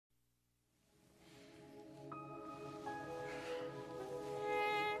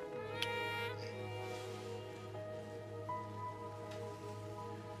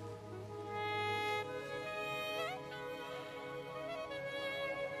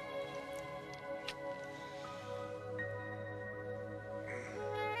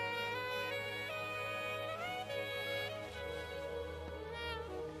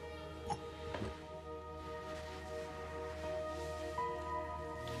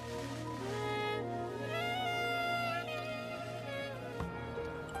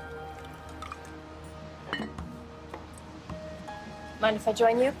Mind if I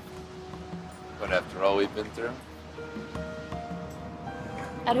join you? But after all we've been through?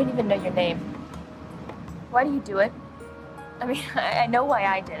 I don't even know your name. Why do you do it? I mean, I know why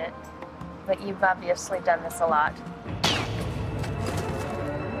I did it, but you've obviously done this a lot.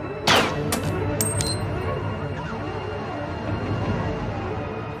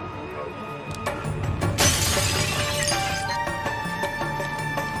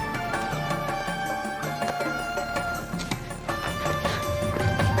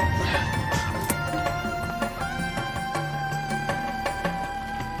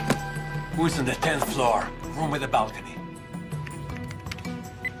 Who's on the 10th floor? Room with a balcony.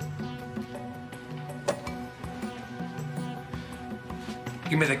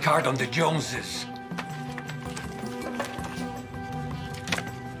 Give me the card on the Joneses.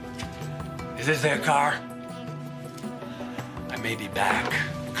 Is this their car? I may be back,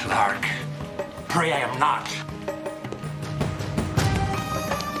 Clark. Pray I am not.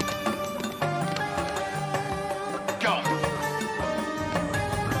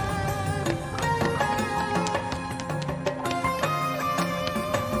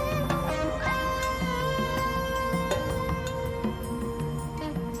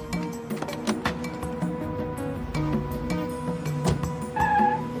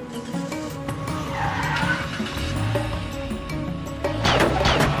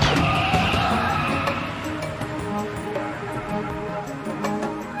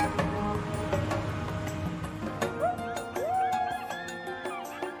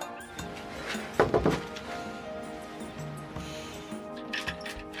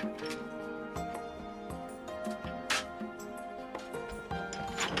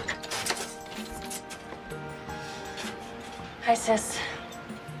 Hi, sis.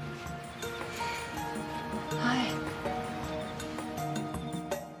 Hi.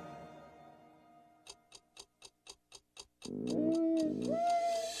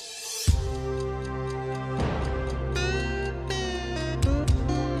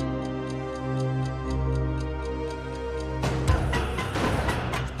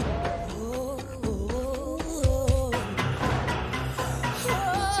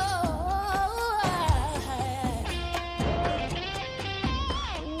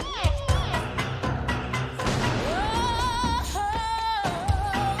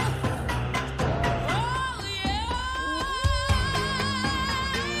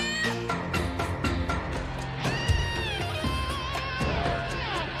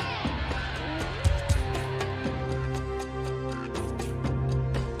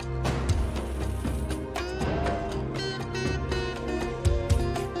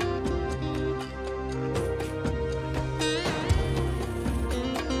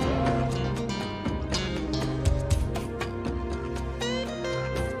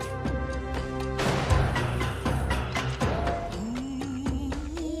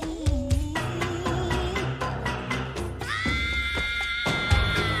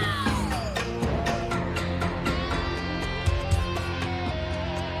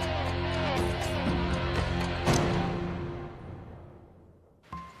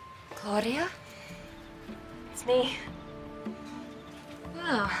 Claudia? It's me.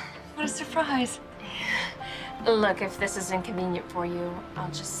 Wow, what a surprise. Look, if this is inconvenient for you,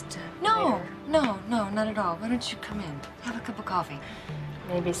 I'll just, No, later. no, not at all. Why don't you come in? Have a cup of coffee.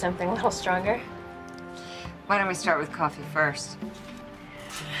 Maybe something a little stronger? Why don't we start with coffee first?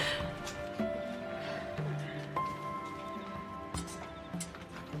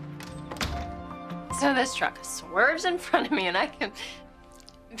 So this truck swerves in front of me and I can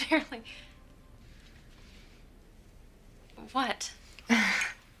barely... What?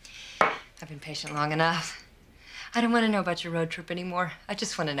 I've been patient long enough. I don't want to know about your road trip anymore. I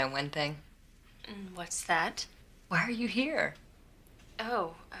just want to know one thing. What's that? Why are you here?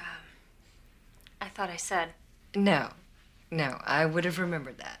 Oh, I thought I said. No, I would have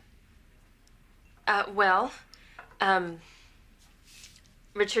remembered that. Well,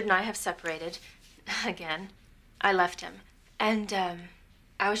 Richard and I have separated again. I left him. And,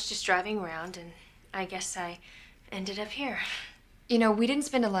 I was just driving around and I guess I ended up here. You know, we didn't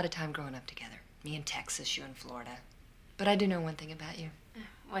spend a lot of time growing up together. Me in Texas, you in Florida. But I do know one thing about you.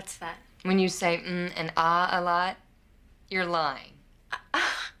 What's that? When you say and ah a lot, you're lying.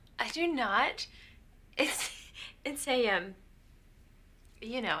 I do not. It's a,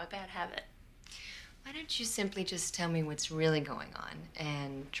 you know, a bad habit. Why don't you simply just tell me what's really going on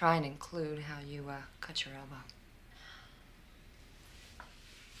and try and include how you cut your elbow?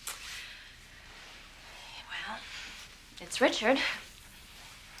 Well, it's Richard.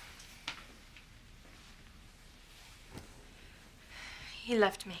 He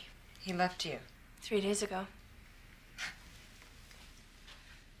left me. He left you. 3 days ago.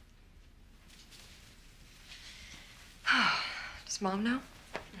 Does Mom know?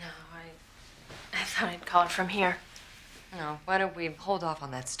 No, I thought I'd call her from here. No. Why don't we hold off on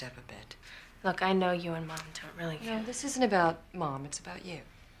that step a bit? Look, I know you and Mom don't really care. No, this isn't about Mom. It's about you.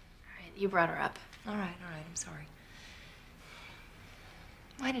 All right, you brought her up. All right. I'm sorry.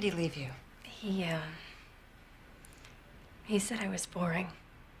 Why did he leave you? He said I was boring.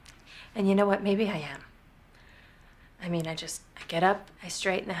 And you know what? Maybe I am. I mean, I get up, I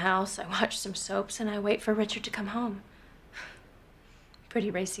straighten the house, I watch some soaps, and I wait for Richard to come home.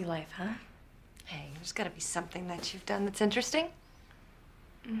 Pretty racy life, huh? Hey, there's got to be something that you've done that's interesting.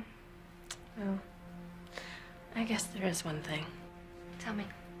 Well, I guess there is one thing. Tell me.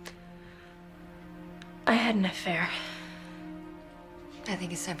 I had an affair. I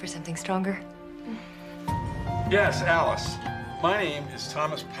think it's time for something stronger. Yes, Alice. My name is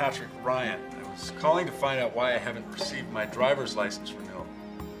Thomas Patrick Ryan. I was calling to find out why I haven't received my driver's license renewal.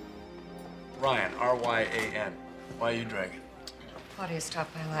 Ryan, R-Y-A-N. Why are you dragging? Claudia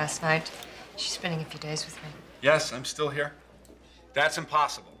stopped by last night. She's spending a few days with me. Yes, I'm still here. That's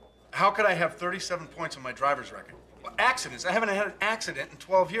impossible. How could I have 37 points on my driver's record? Well, accidents. I haven't had an accident in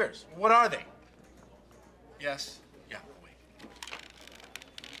 12 years. What are they? Yes. Yeah, wait.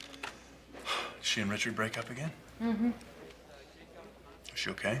 Did she and Richard break up again? Mm-hmm. Is she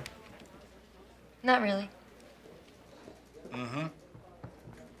okay? Not really. Mm-hmm.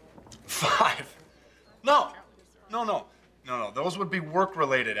 5. No. Those would be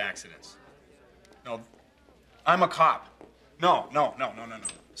work-related accidents. No, I'm a cop. No.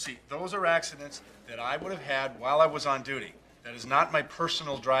 See, those are accidents that I would have had while I was on duty. That is not my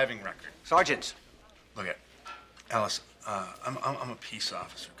personal driving record. Sergeant. Look at, Alice, I'm a peace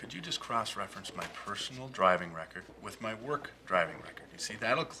officer. Could you just cross-reference my personal driving record with my work driving record? You see,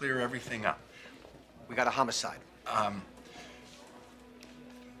 that'll clear everything up. We got a homicide.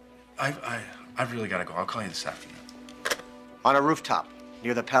 I've really got to go. I'll call you this afternoon. On a rooftop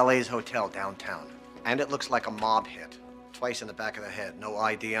near the Palais Hotel downtown. And it looks like a mob hit. Twice in the back of the head. No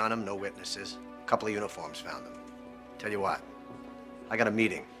ID on him, no witnesses. A couple of uniforms found them. Tell you what, I got a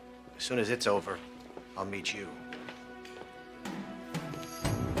meeting. As soon as it's over, I'll meet you.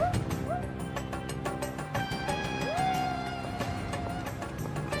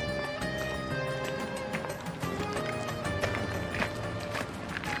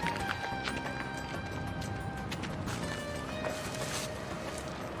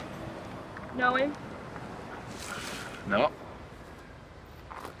 Know him? No.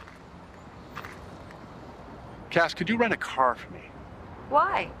 Cass, could you rent a car for me?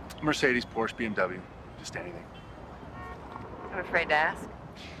 Why? Mercedes, Porsche, BMW, just anything. I'm afraid to ask.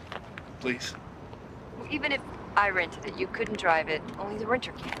 Please. Well, even if I rented it, you couldn't drive it. Only the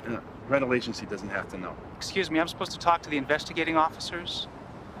renter can. Rental agency doesn't have to know. Excuse me, I'm supposed to talk to the investigating officers.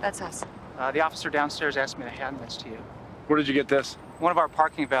 That's us. The officer downstairs asked me to hand this to you. Where did you get this? One of our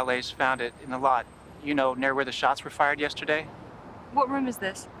parking valets found it in the lot. You know, near where the shots were fired yesterday? What room is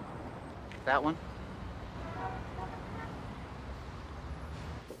this? That one?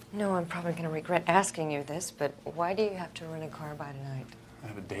 No, I'm probably going to regret asking you this, but why do you have to rent a car by tonight? I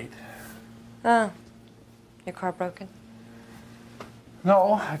have a date. Oh, your car broken?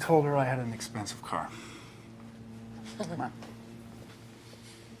 No, I told her I had an expensive car. Come on.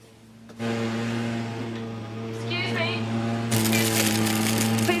 Excuse me.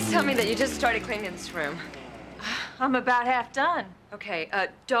 Please tell me that you just started cleaning this room. I'm about half done. Okay,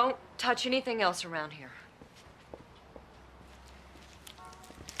 don't touch anything else around here.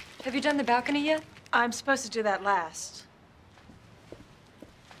 Have you done the balcony yet? I'm supposed to do that last.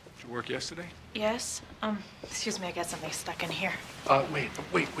 Did you work yesterday? Yes? Excuse me, I got something stuck in here. Wait.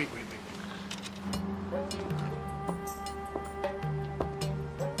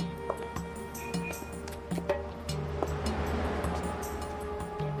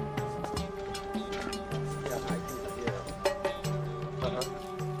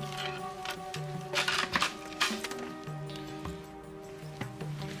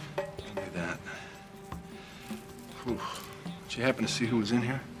 Did you happen to see who was in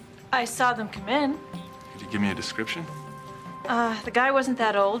here? I saw them come in. Could you give me a description? The guy wasn't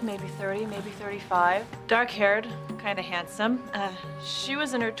that old, maybe 30, maybe 35. Dark-haired, kind of handsome. She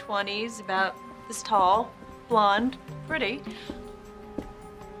was in her 20s, about this tall, blonde, pretty.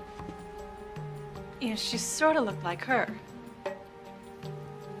 You know, she sort of looked like her.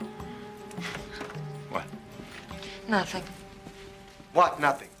 What? Nothing. What?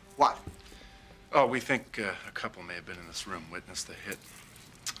 Nothing. What? Oh, we think a couple may have been in this room, witnessed the hit.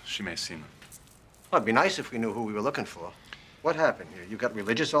 She may have seen them. Well, it'd be nice if we knew who we were looking for. What happened here? You got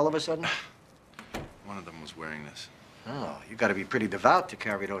religious all of a sudden? One of them was wearing this. Oh, you got to be pretty devout to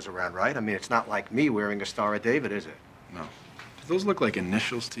carry those around, right? I mean, it's not like me wearing a Star of David, is it? No, Do those look like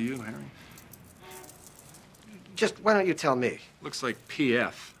initials to you, Harry? Just why don't you tell me? Looks like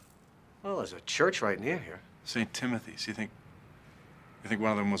PF. Well, there's a church right near here. St. Timothy's. You think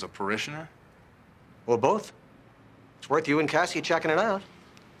one of them was a parishioner? Or both. It's worth you and Cassie checking it out.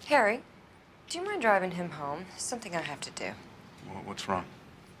 Harry, do you mind driving him home? Something I have to do. What's wrong?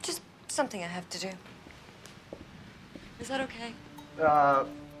 Just something I have to do. Is that okay?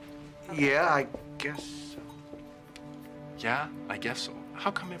 Yeah, I guess so. Yeah, I guess so.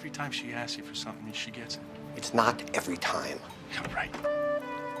 How come every time she asks you for something, she gets it? It's not every time. Yeah, right.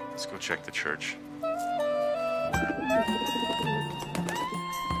 Let's go check the church.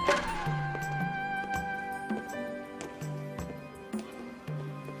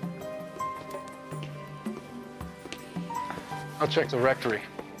 I'll check the rectory.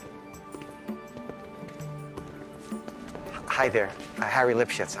 Hi there. Harry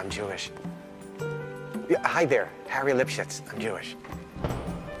Lipschitz. I'm Jewish. Yeah, hi there. Harry Lipschitz. I'm Jewish.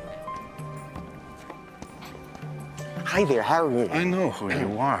 Hi there, Harry. I know who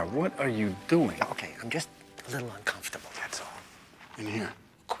you are. What are you doing? Okay, I'm just a little uncomfortable, that's all. In here.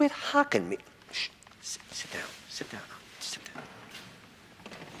 Quit hocking me. Shh. Sit down. Sit down. Sit down.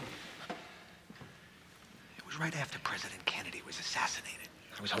 It was right after President Kennedy was assassinated.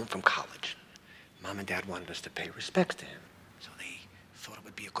 I was home from college. Mom and Dad wanted us to pay respects to him. So they thought it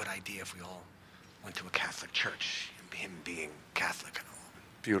would be a good idea if we all went to a Catholic church, him being Catholic and all.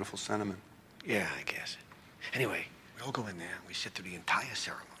 Beautiful sentiment. Yeah, I guess. Anyway, we all go in there and we sit through the entire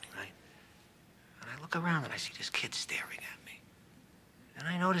ceremony, right? And I look around and I see this kid staring at me. And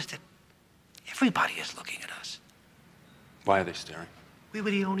I notice that everybody is looking at us. Why are they staring? We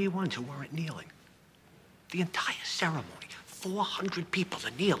were the only ones who weren't kneeling. The entire ceremony, 400 people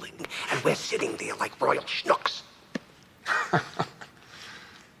are kneeling, and we're sitting there like royal schnooks.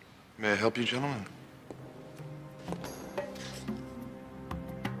 May I help you, gentlemen?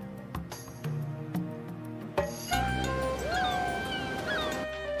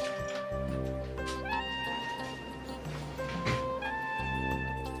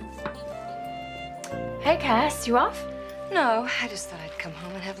 Hey, Cass, you off? No, I just thought I'd come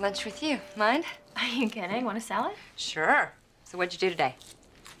home and have lunch with you. Mind? Are you kidding? Want a salad? Sure. So what'd you do today?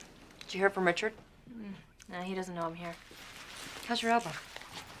 Did you hear from Richard? No, he doesn't know I'm here. How's your elbow?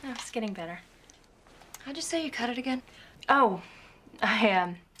 Oh, it's getting better. How'd you say you cut it again? Oh,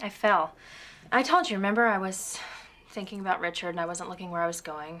 I fell. I told you, remember? I was thinking about Richard and I wasn't looking where I was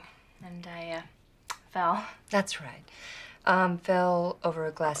going. And I, fell. That's right. Fell over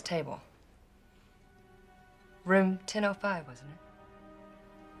a glass table. Room 1005, wasn't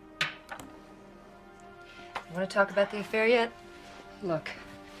it? You want to talk about the affair yet? Look,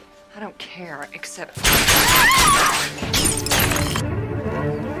 I don't care, except...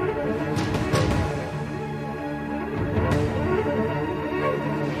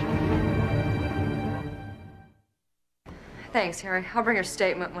 Thanks, Harry. I'll bring her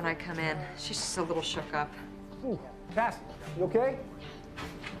statement when I come in. She's just a little shook up. Ooh, Cass, you okay?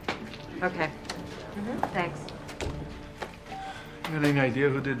 Okay. Thanks. You got any idea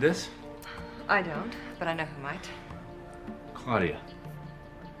who did this? I don't, but I know who might. Claudia.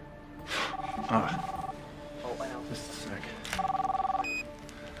 Just a sec.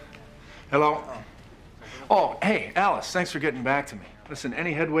 Hello? Oh, hey, Alice, thanks for getting back to me. Listen,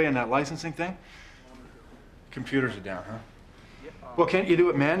 any headway in that licensing thing? Computers are down, huh? Well, can't you do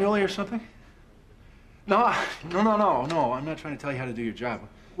it manually or something? No, I'm not trying to tell you how to do your job.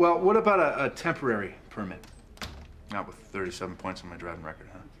 Well, what about a temporary permit? Not with 37 points on my driving record,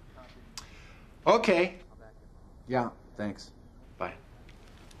 huh? Okay. Yeah, thanks. Bye.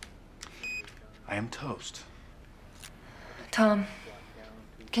 I am toast. Tom,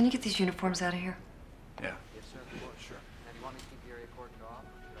 can you get these uniforms out of here? Yeah. Sure.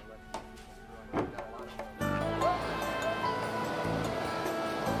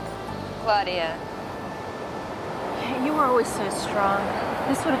 Claudia. You were always so strong.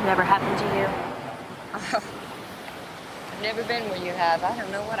 This would have never happened to you. I've never been where you have. I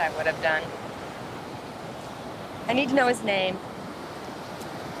don't know what I would have done. I need to know his name.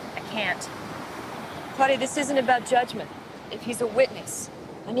 I can't. Claudia, this isn't about judgment. If he's a witness,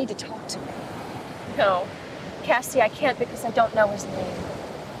 I need to talk to him. No. Cassie, I can't because I don't know his name.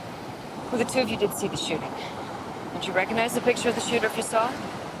 Well, the two of you did see the shooting. Don't you recognize the picture of the shooter if you saw it?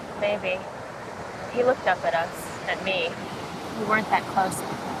 Maybe. He looked up at us, at me. We weren't that close.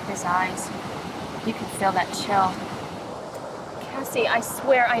 His eyes. You could feel that chill. Cassie, I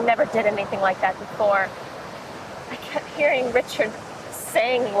swear I never did anything like that before. I kept hearing Richard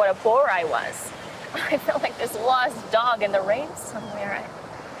saying what a bore I was. I felt like this lost dog in the rain somewhere. I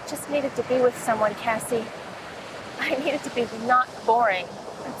just needed to be with someone, Cassie. I need it to be not boring.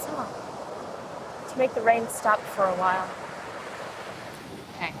 That's all. To make the rain stop for a while.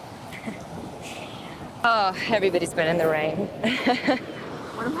 Okay. Oh, everybody's been in the rain.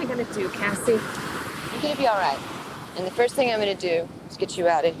 What am I gonna do, Cassie? You're gonna be all right. And the first thing I'm gonna do is get you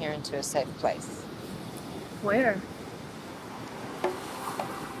out of here into a safe place. Where?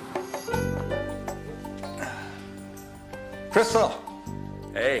 Crystal!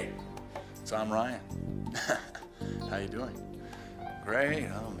 Hey, I'm Ryan. How you doing? Great,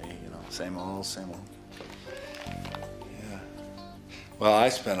 oh me, you know, same old, same old. Yeah. Well, I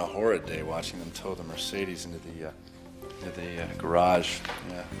spent a horrid day watching them tow the Mercedes into the garage.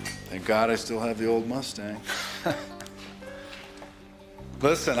 Yeah. Thank God I still have the old Mustang.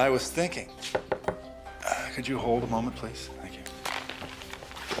 Listen, I was thinking. Could you hold a moment, please? Thank you.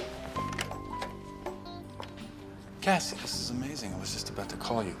 Cassie, this is amazing. I was just about to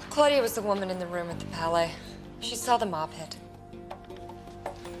call you. Claudia was the woman in the room at the Palais. She saw the mob hit.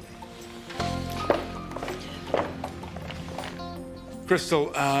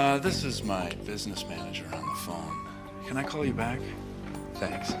 Crystal, this is my business manager on the phone. Can I call you back?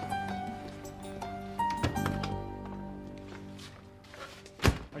 Thanks.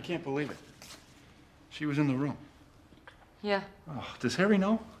 I can't believe it. She was in the room. Yeah. Oh, does Harry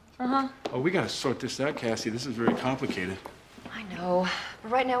know? Uh-huh. Oh, we gotta sort this out, Cassie. This is very complicated. I know.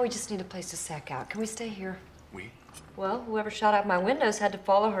 But right now we just need a place to sack out. Can we stay here? We? Well, whoever shot out my windows had to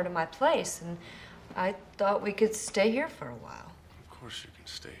follow her to my place, and I thought we could stay here for a while. Of course you can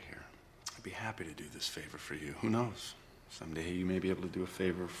stay here. I'd be happy to do this favor for you. Who knows? Someday you may be able to do a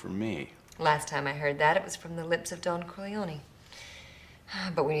favor for me. Last time I heard that, it was from the lips of Don Corleone.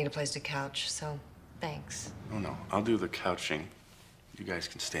 But we need a place to couch, so thanks. Oh, no. I'll do the couching. You guys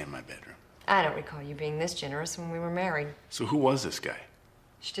can stay in my bedroom. I don't recall you being this generous when we were married. So who was this guy?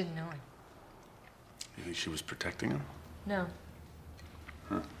 She didn't know him. You think she was protecting him? No.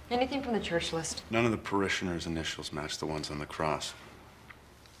 Huh. Anything from the church list? None of the parishioners' initials match the ones on the cross.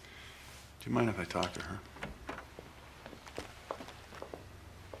 Do you mind if I talk to her?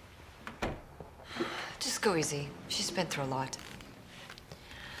 Just go easy. She's been through a lot.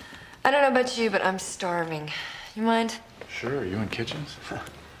 I don't know about you, but I'm starving. You mind? Sure. You in kitchens?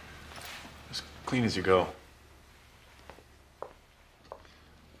 As clean as you go.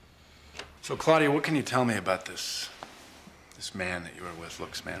 So, Claudia, what can you tell me about this man that you were with?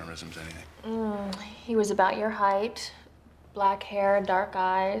 Looks, mannerisms, anything? He was about your height, black hair, dark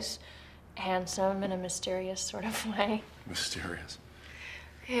eyes, handsome in a mysterious sort of way. Mysterious.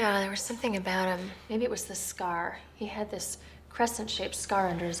 Yeah, there was something about him. Maybe it was the scar. He had this crescent-shaped scar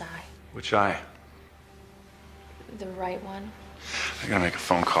under his eye. Which eye? The right one. I gotta make a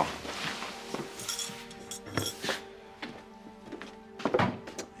phone call.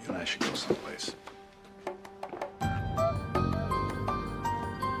 You and I should go someplace.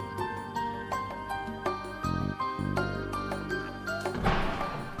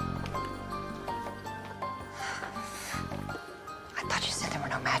 I thought you said there were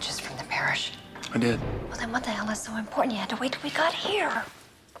no matches from the parish. I did. Well, then what the hell is so important? You had to wait till we got here.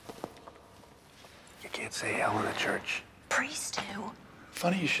 You can't say hell in a church. Priests do.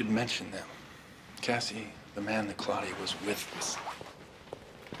 Funny you should mention them. Cassie, the man that Claudia was with was...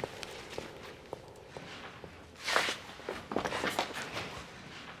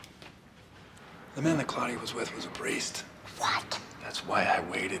 The man that Claudia was with was a priest. What? That's why I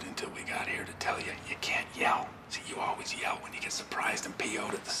waited until we got here to tell you can't yell. See, you always yell when you get surprised and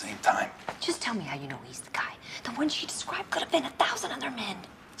PO'd at the same time. Just tell me how you know he's the guy. The one she described could have been 1,000 other men.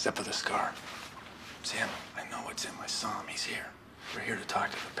 Except for the scar. It's him. I know it's him. I saw him. He's here. We're here to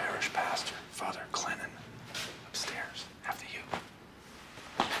talk to the parish pastor, Father Clennon. Upstairs, after you.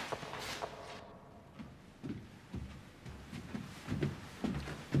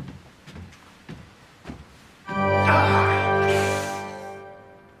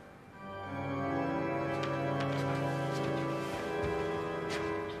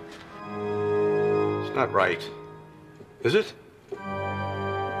 It's not right. Is it?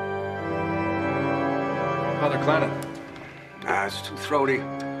 Father Clennon. Ah, it's too throaty.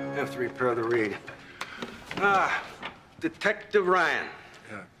 I have to repair the reed. Ah, Detective Ryan.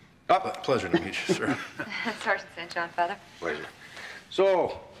 Yeah. Pleasure to meet you, sir. Sergeant St. John, Father. Pleasure.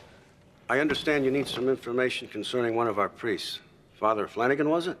 So, I understand you need some information concerning one of our priests. Father Flanagan,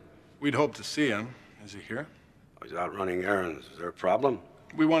 was it? We'd hope to see him. Is he here? He's out running errands. Is there a problem?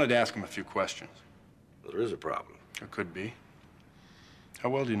 We wanted to ask him a few questions. There is a problem. There could be. How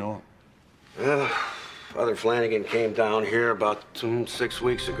well do you know him? Well, Father Flanagan came down here about 6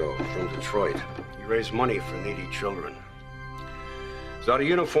 weeks ago from Detroit. He raised money for needy children. Was out of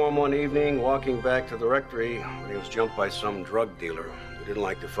uniform one evening, walking back to the rectory when he was jumped by some drug dealer who didn't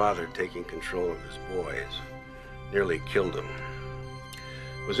like the father taking control of his boys. Nearly killed him.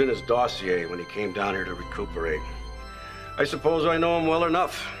 It was in his dossier when he came down here to recuperate. I suppose I know him well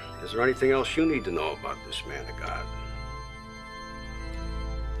enough. Is there anything else you need to know about this man of God?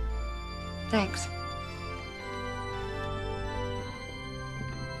 Thanks.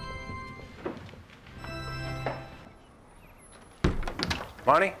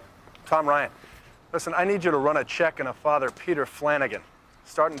 Marnie? Tom Ryan. Listen, I need you to run a check on a Father Peter Flanagan.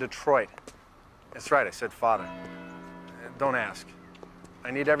 Start in Detroit. That's right, I said father. Don't ask. I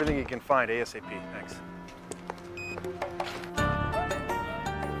need everything you can find ASAP. Thanks.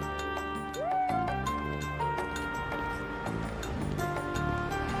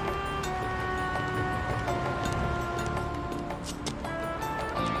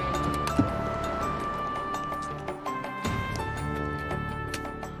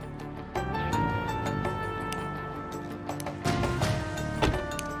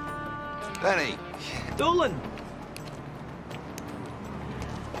 Benny. Doolin!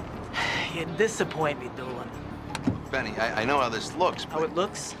 You disappoint me, Doolin. Benny, I know how this looks, but... How it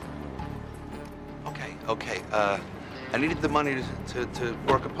looks? Okay. I needed the money to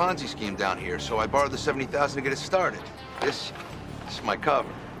work a Ponzi scheme down here, so I borrowed the $70,000 to get it started. This is my cover.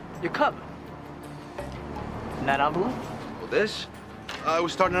 Your cover? In that envelope? Well, this? I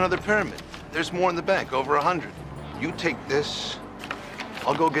was starting another pyramid. There's more in the bank, over 100. You take this,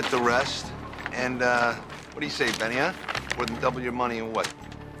 I'll go get the rest, and, what do you say, Benny, huh? More than double your money in what,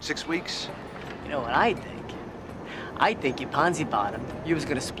 6 weeks? You know what I think? I think you Ponzi bottomed. You was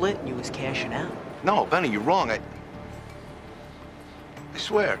gonna split and you was cashing out. No, Benny, you're wrong. I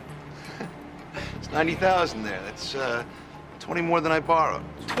swear. It's 90,000 there. That's, 20 more than I borrowed.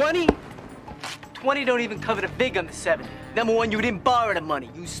 20? 20 don't even cover the vig on the 70. Number one, you didn't borrow the money.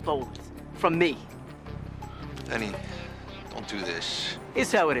 You stole it. From me. Benny, don't do this.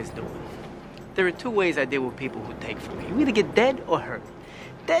 Here's how it is, Doolin. There are two ways I deal with people who take from me. You either get dead or hurt.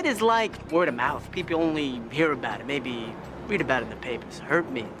 Dead is like word of mouth. People only hear about it, maybe read about it in the papers. Hurt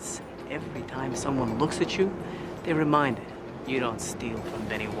means every time someone looks at you, they're reminded you don't steal from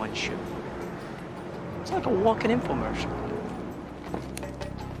Benny one shoe. It's like a walking infomercial.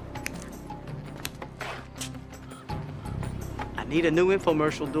 I need a new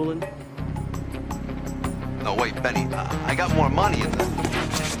infomercial, Doolin. No, wait, Benny, I got more money in the...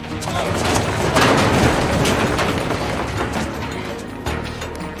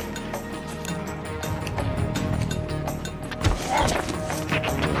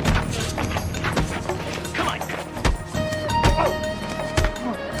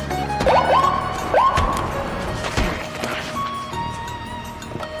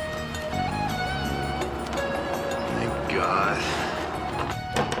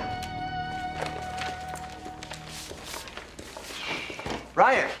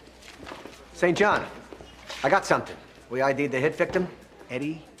 Ryan! St. John, I got something. We ID'd the hit victim,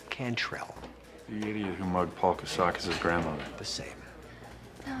 Eddie Cantrell. The idiot who mugged Paul Kosakis' grandmother. The same.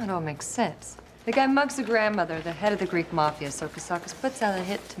 Now it all makes sense. The guy mugs the grandmother, the head of the Greek mafia, so Kosakis puts out a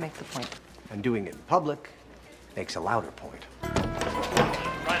hit to make the point. And doing it in public makes a louder point.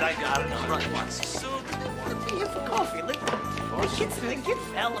 Right, I got it. All right, what's so good? Be here for coffee. The kid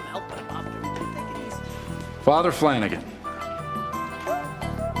fell. I'm helping him up. Take it easy. Father Flanagan.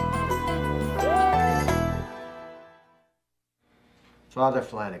 Father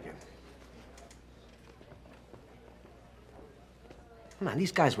Flanagan. Come on,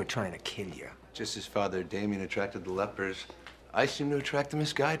 these guys were trying to kill you. Just as Father Damien attracted the lepers, I seem to attract the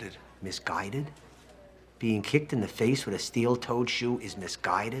misguided. Misguided? Being kicked in the face with a steel-toed shoe is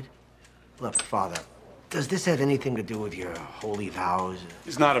misguided? Look, Father, does this have anything to do with your holy vows?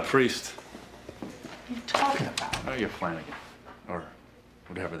 He's not a priest. What are you talking about? Oh, you're Flanagan. Or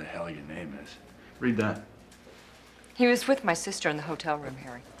whatever the hell your name is. Read that. He was with my sister in the hotel room,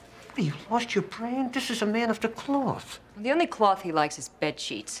 Harry. You lost your brain? This is a man of the cloth. The only cloth he likes is bed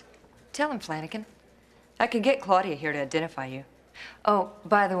sheets. Tell him, Flanagan. I could get Claudia here to identify you. Oh,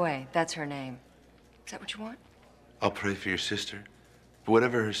 by the way, that's her name. Is that what you want? I'll pray for your sister. But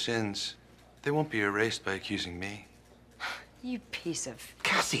whatever her sins, they won't be erased by accusing me. You piece of...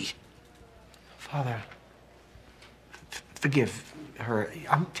 Cassie! Father, forgive her.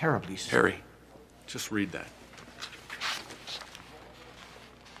 I'm terribly sorry. Harry, just read that.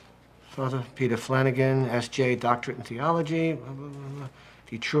 Father Peter Flanagan, S.J., Doctorate in Theology, blah, blah, blah, blah.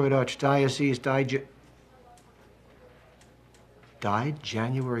 Detroit Archdiocese, died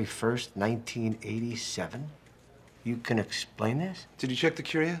January 1st, 1987? You can explain this? Did you check the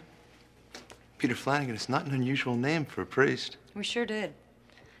Curia? Peter Flanagan is not an unusual name for a priest. We sure did.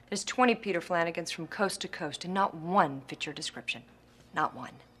 There's 20 Peter Flanagans from coast to coast, and not one fits your description. Not one.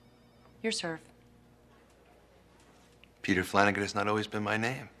 Your serve. Peter Flanagan has not always been my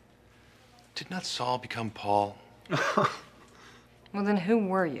name. Did not Saul become Paul? Well, then who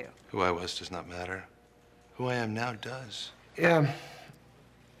were you? Who I was does not matter. Who I am now does. Yeah.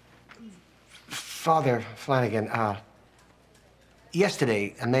 Father Flanagan,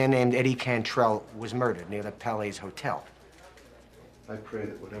 yesterday, a man named Eddie Cantrell was murdered near the Palais Hotel. I pray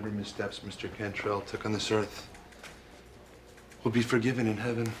that whatever missteps Mr. Cantrell took on this earth will be forgiven in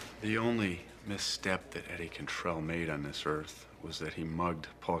heaven. The only misstep that Eddie Cantrell made on this earth was that he mugged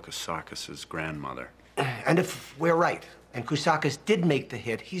Paul Kousakis' grandmother. And if we're right, and Kousakis did make the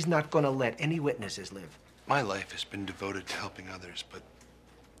hit, he's not going to let any witnesses live. My life has been devoted to helping others, but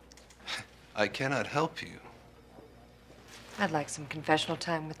I cannot help you. I'd like some confessional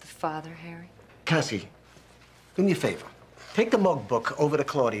time with the father, Harry. Cassie, do me a favor. Take the mug book over to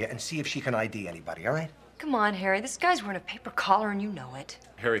Claudia and see if she can ID anybody, all right? Come on, Harry. This guy's wearing a paper collar and you know it.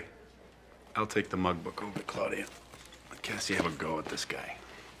 Harry, I'll take the mug book over to Claudia. Let Cassie have a go at this guy.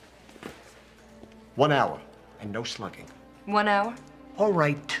 1 hour and no slugging. 1 hour? All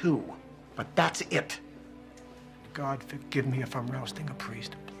right, 2, but that's it. God forgive me if I'm rousting a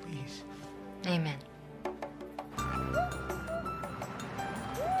priest, please. Amen.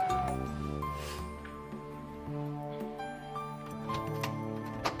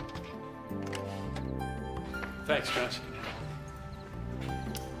 Thanks, Jones.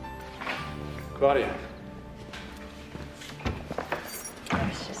 Claudia.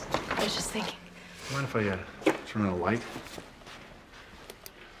 I was just thinking. Mind if I turn on a light?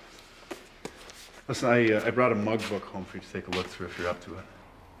 Listen, I brought a mug book home for you to take a look through if you're up to it.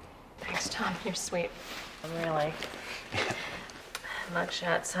 Thanks, Tom. You're sweet. Really.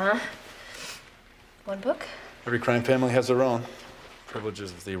 Mugshots, huh? One book? Every crime family has their own.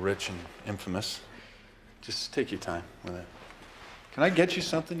 Privileges of the rich and infamous. Just take your time with it. Can I get you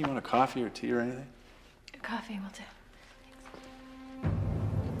something? You want a coffee or tea or anything? A coffee will do.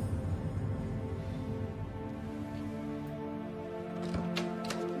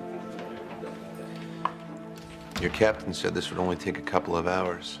 Your captain said this would only take a couple of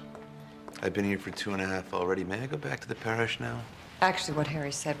hours. I've been here for 2.5 already. May I go back to the parish now? Actually, what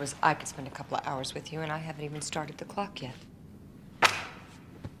Harry said was I could spend a couple of hours with you, and I haven't even started the clock yet.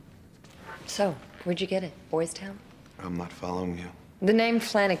 So, where'd you get it? Boys Town? I'm not following you. The name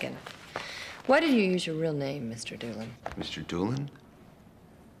Flanagan. Why did you use your real name, Mr. Doolin? Mr. Doolin?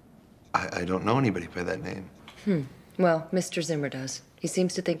 I don't know anybody by that name. Well, Mr. Zimmer does. He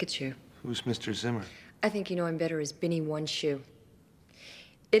seems to think it's you. Who's Mr. Zimmer? I think you know him better as Benny One Shoe.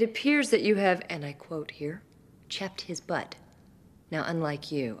 It appears that you have, and I quote here, chapped his butt. Now,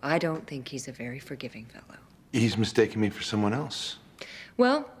 unlike you, I don't think he's a very forgiving fellow. He's mistaken me for someone else.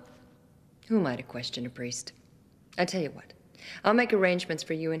 Well, who am I to question a priest? I tell you what, I'll make arrangements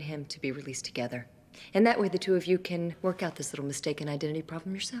for you and him to be released together. And that way the two of you can work out this little mistaken identity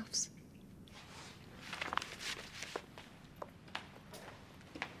problem yourselves.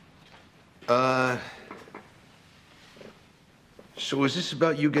 So is this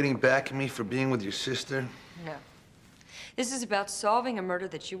about you getting back at me for being with your sister? No. This is about solving a murder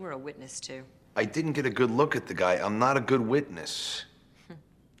that you were a witness to. I didn't get a good look at the guy. I'm not a good witness.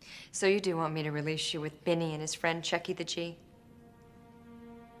 So you do want me to release you with Benny and his friend Chucky the G?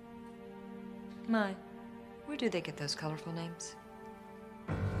 My, where do they get those colorful names?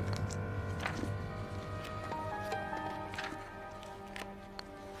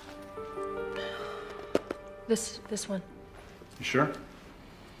 This one. You sure?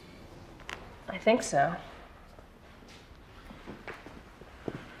 I think so.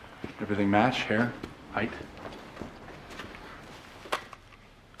 Everything match? Hair? Height?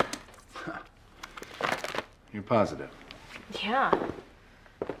 You're positive? Yeah.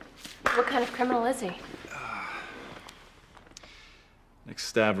 What kind of criminal is he? Nick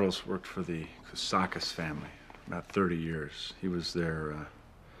Stavros worked for the Kousakis family about 30 years. He was their,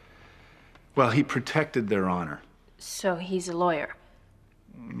 well, he protected their honor. So he's a lawyer?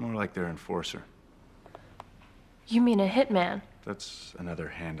 More like their enforcer. You mean a hitman? That's another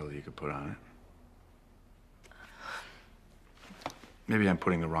handle you could put on it. Maybe I'm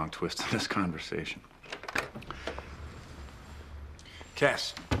putting the wrong twist in this conversation.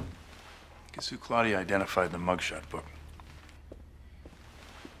 Cass, guess who Claudia identified the mugshot book?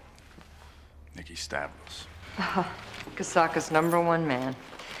 Nicky Stavros. Kousakis' #1 man.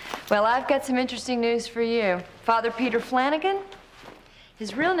 Well, I've got some interesting news for you. Father Peter Flanagan,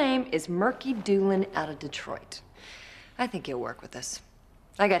 his real name is Murky Doolin out of Detroit. I think he'll work with us.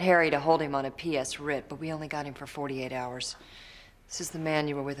 I got Harry to hold him on a PS writ, but we only got him for 48 hours. This is the man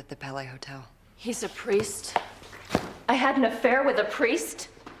you were with at the Palais Hotel. He's a priest. I had an affair with a priest?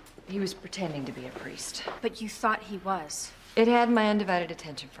 He was pretending to be a priest. But you thought he was. It had my undivided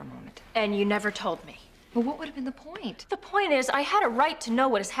attention for a moment. And you never told me. Well, what would have been the point? The point is, I had a right to know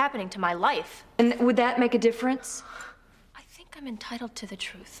what is happening to my life. And would that make a difference? I think I'm entitled to the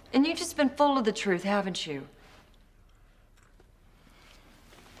truth. And you've just been full of the truth, haven't you?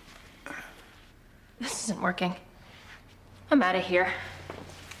 This isn't working. I'm out of here.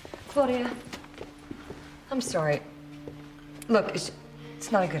 Claudia, I'm sorry. Look, it's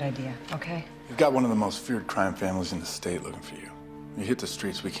not a good idea, okay? You've got one of the most feared crime families in the state looking for you. You hit the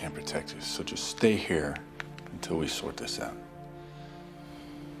streets, we can't protect you, so just stay here until we sort this out.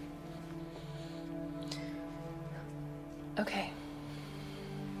 Okay.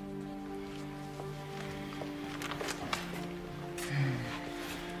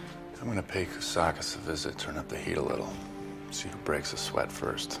 I'm gonna pay Kusakis a visit, turn up the heat a little. See who breaks a sweat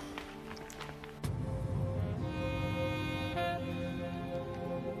first.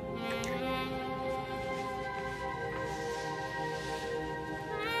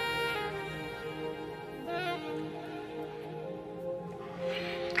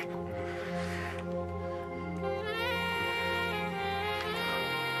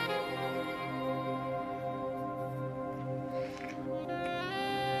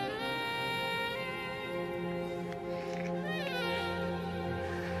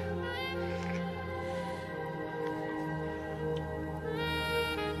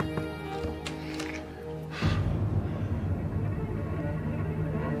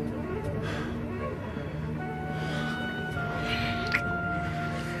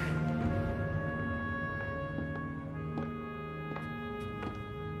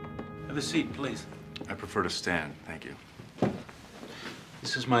 Have a seat, please. I prefer to stand, thank you.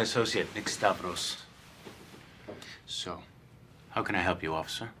 This is my associate, Nick Stavros. So, how can I help you,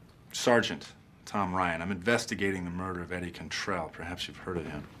 officer? Sergeant Tom Ryan, I'm investigating the murder of Eddie Cantrell. Perhaps you've heard of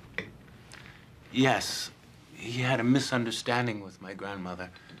him. Yes. He had a misunderstanding with my grandmother.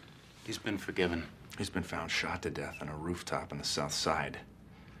 He's been forgiven. He's been found shot to death on a rooftop on the south side.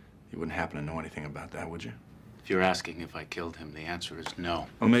 You wouldn't happen to know anything about that, would you? If you're asking if I killed him, the answer is no.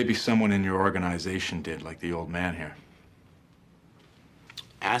 Well, maybe someone in your organization did, like the old man here.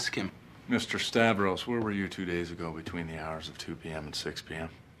 Ask him. Mr. Stavros, where were you 2 days ago between the hours of 2 p.m. and 6 p.m.?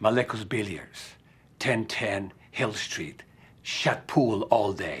 Maleko's Billiards, 1010 Hill Street. Shot pool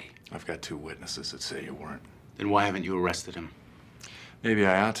all day. I've got 2 witnesses that say you weren't. Then why haven't you arrested him? Maybe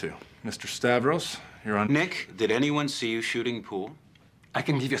I ought to. Mr. Stavros, you're on... Nick, did anyone see you shooting pool? I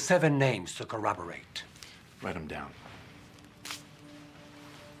can give you 7 names to corroborate. Write them down.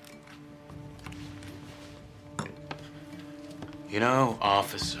 You know,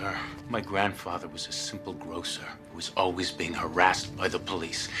 officer, my grandfather was a simple grocer who was always being harassed by the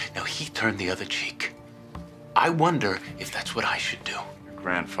police. Now, he turned the other cheek. I wonder if that's what I should do. Your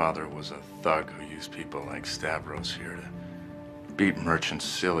grandfather was a thug who used people like Stavros here to beat merchants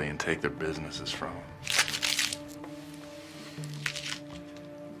silly and take their businesses from them.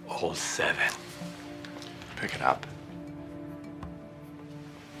 All 7. Pick it up.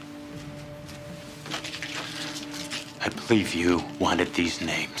 I believe you wanted these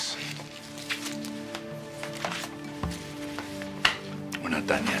names. We're not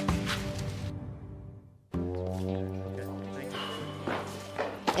done yet.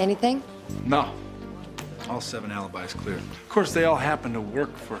 Anything? No. All 7 alibis clear. Of course, they all happen to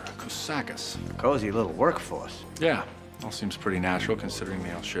work for Kusakis. Cozy little workforce. Yeah. All seems pretty natural, considering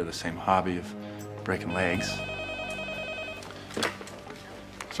they all share the same hobby of breaking legs.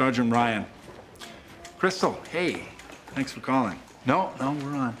 Sergeant Ryan. Crystal, hey. Thanks for calling. No,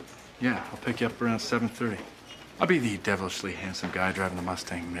 we're on. Yeah, I'll pick you up around 7:30. I'll be the devilishly handsome guy driving the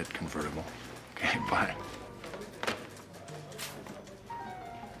Mustang mid convertible. Okay, bye.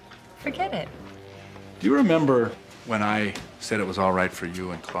 Forget it. Do you remember when I said it was all right for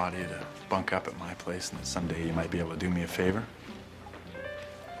you and Claudia to bunk up at my place and that someday you might be able to do me a favor?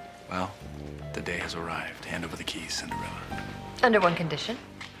 Well, the day has arrived. Hand over the keys, Cinderella. Under one condition.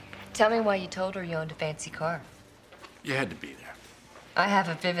 Tell me why you told her you owned a fancy car. You had to be there. I have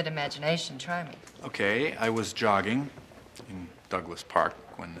a vivid imagination. Try me. Okay, I was jogging in Douglas Park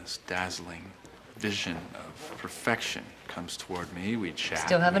when this dazzling vision of perfection comes toward me. We chat.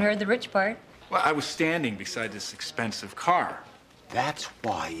 Still haven't heard the rich part. Well, I was standing beside this expensive car. That's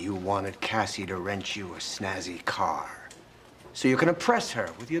why you wanted Cassie to rent you a snazzy car. So you can impress her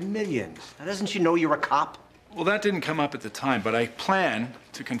with your millions. Now, doesn't she know you're a cop? Well, that didn't come up at the time, but I plan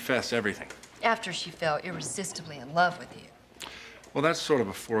to confess everything. After she fell irresistibly in love with you. Well, that's sort of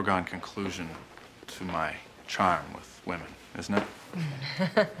a foregone conclusion to my charm with women, isn't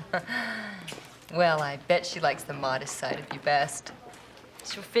it? Well, I bet she likes the modest side of you best.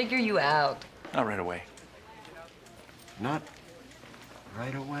 She'll figure you out. Not right away. Not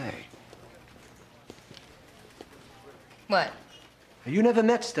right away. What? You never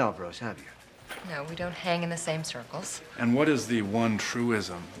met Stavros, have you? No, we don't hang in the same circles. And what is the one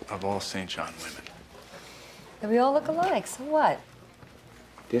truism of all St. John women? And we all look alike, so what?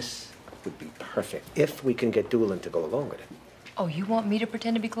 This would be perfect if we can get Doolin to go along with it. Oh, you want me to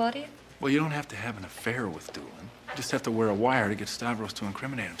pretend to be Claudia? Well, you don't have to have an affair with Doolin. You just have to wear a wire to get Stavros to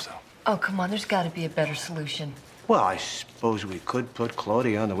incriminate himself. Oh, come on, there's got to be a better solution. Well, I suppose we could put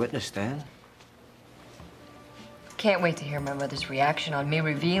Claudia on the witness stand. Can't wait to hear my mother's reaction on me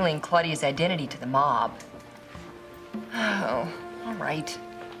revealing Claudia's identity to the mob. Oh, all right.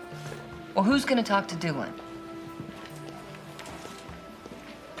 Well, who's going to talk to Doolin?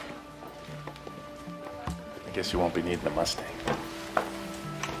 I guess you won't be needing a Mustang.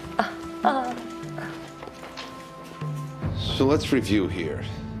 So let's review here.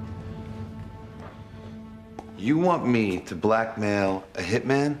 You want me to blackmail a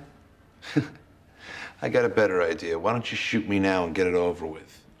hitman? I got a better idea. Why don't you shoot me now and get it over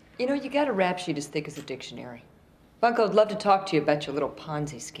with? You know, you got a rap sheet as thick as a dictionary. Bunko, I'd love to talk to you about your little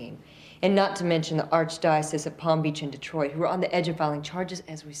Ponzi scheme. And not to mention the Archdiocese of Palm Beach and Detroit, who are on the edge of filing charges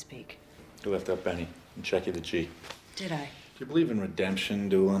as we speak. You left out Benny and Checky the G. Did I? Do you believe in redemption,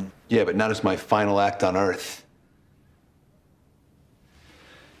 Doolin? Yeah, but not as my final act on Earth.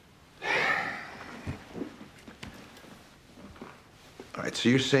 All right, so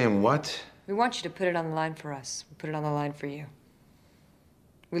you're saying what? We want you to put it on the line for us. We put it on the line for you.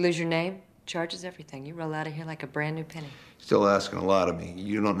 We lose your name, charges, everything. You roll out of here like a brand new penny. Still asking a lot of me.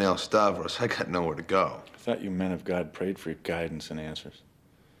 You don't nail Stavros, I got nowhere to go. I thought you men of God prayed for guidance and answers.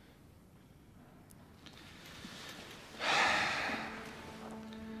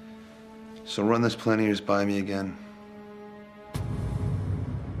 So run this plan of yours by me again.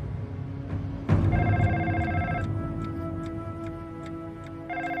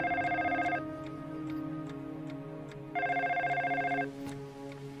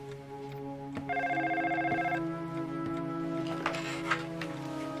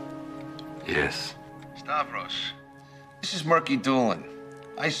 Yes. Stavros, this is Murky Doolin.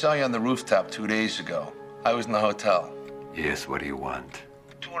 I saw you on the rooftop 2 days ago. I was in the hotel. Yes, what do you want?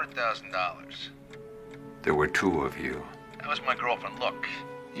 $200,000. There were two of you. That was my girlfriend. Look,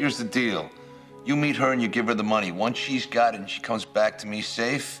 here's the deal. You meet her and you give her the money. Once she's got it and she comes back to me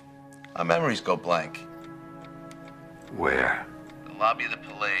safe, our memories go blank. Where? The lobby of the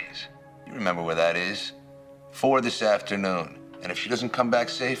Palais. You remember where that is? 4 this afternoon. And if she doesn't come back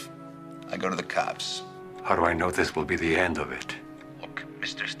safe, I go to the cops. How do I know this will be the end of it? Look,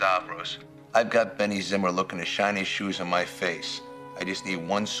 Mr. Stavros, I've got Benny Zimmer looking to shine his shoes on my face. I just need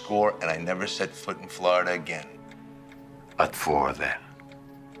 1 score, and I never set foot in Florida again. At 4, then.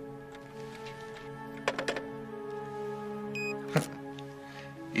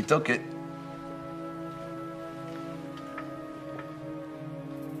 He took it.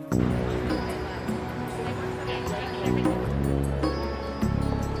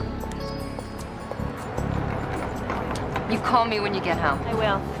 You call me when you get home. I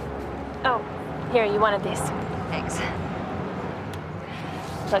will. Oh, here, you wanted these. Thanks.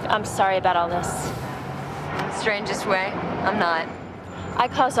 Look, I'm sorry about all this. Strangest way? I'm not. I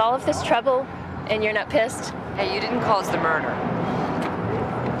caused all of this trouble, and you're not pissed? Hey, you didn't cause the murder.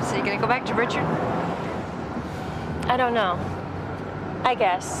 So you gonna go back to Richard? I don't know. I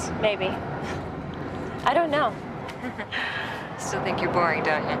guess, maybe. I don't know. Still think you're boring,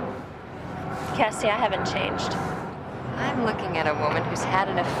 don't you? Cassie, I haven't changed. I'm looking at a woman who's had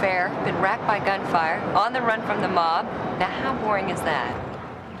an affair, been racked by gunfire, on the run from the mob. Now, how boring is that?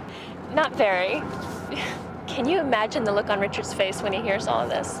 Not very. Can you imagine the look on Richard's face when he hears all of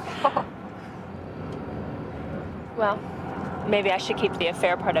this? Well, maybe I should keep the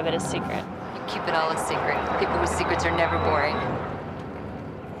affair part of it a secret. You keep it all a secret. People with secrets are never boring.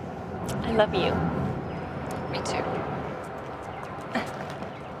 I love you. Me too.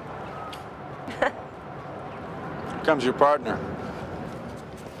 Comes your partner.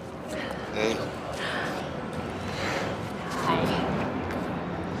 Hey. Hi.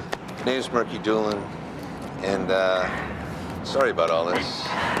 Name's Murky Doolin, and sorry about all this.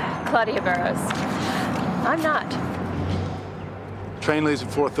 Claudia Burrows. I'm not. Train leaves at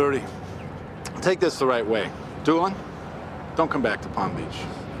 4:30. Take this the right way. Doolin, don't come back to Palm Beach.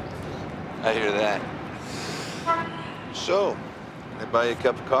 I hear that. So, can I buy you a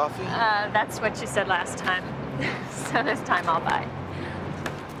cup of coffee? That's what you said last time. So this time I'll buy.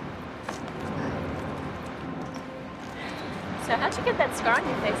 So how'd you get that scar on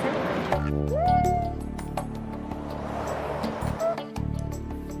your face anyway?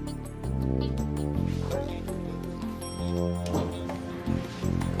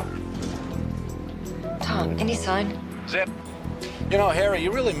 Tom, any sign? Zip. You know, Harry,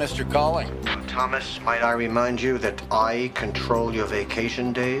 you really missed your calling. Thomas, might I remind you that I control your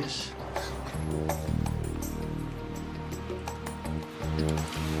vacation days?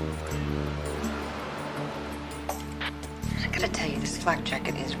 I gotta tell you, this flak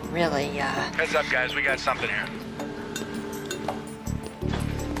jacket is really, Heads up, guys. We got something here.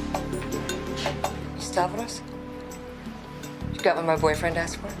 Stavros? You got what my boyfriend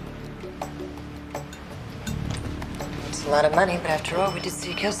asked for? It's a lot of money, but after all, we did see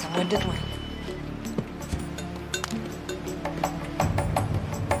you kill someone, didn't we?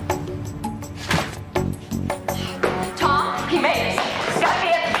 Tom, he made it. He's got to be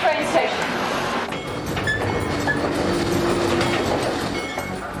at the train station.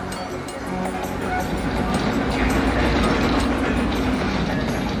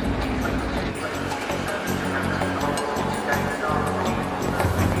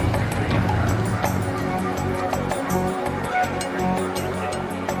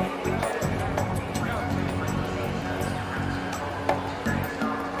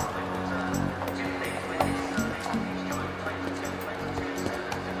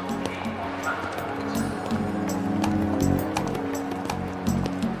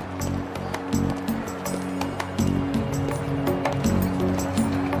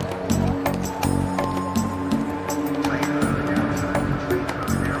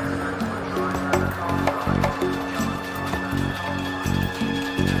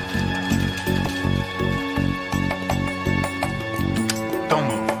 Don't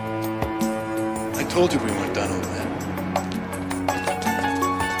move. I told you we weren't done over there.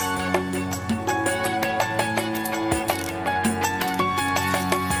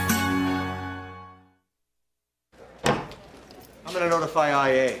 I'm gonna notify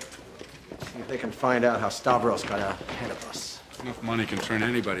IA. See if they can find out how Stavros got ahead of us. Enough money can turn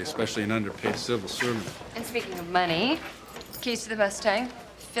anybody, especially an underpaid civil servant. And speaking of money, keys to the Mustang,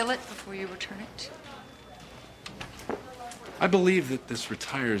 fill it before you return it. I believe that this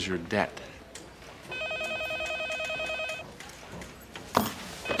retires your debt.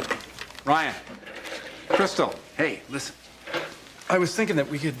 Ryan. Crystal. Hey, listen. I was thinking that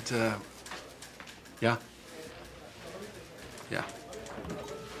we could, Yeah? Yeah.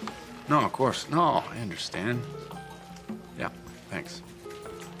 No, of course. No, I understand. Yeah, thanks.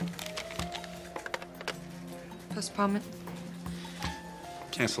 Postponement?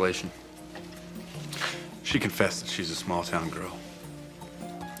 Cancellation. She confessed that she's a small-town girl.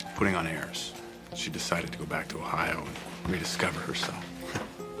 Putting on airs. She decided to go back to Ohio and rediscover herself.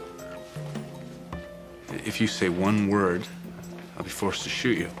 If you say one word, I'll be forced to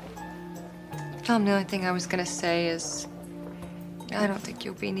shoot you. Tom, the only thing I was gonna say is I don't think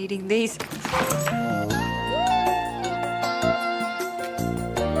you'll be needing these.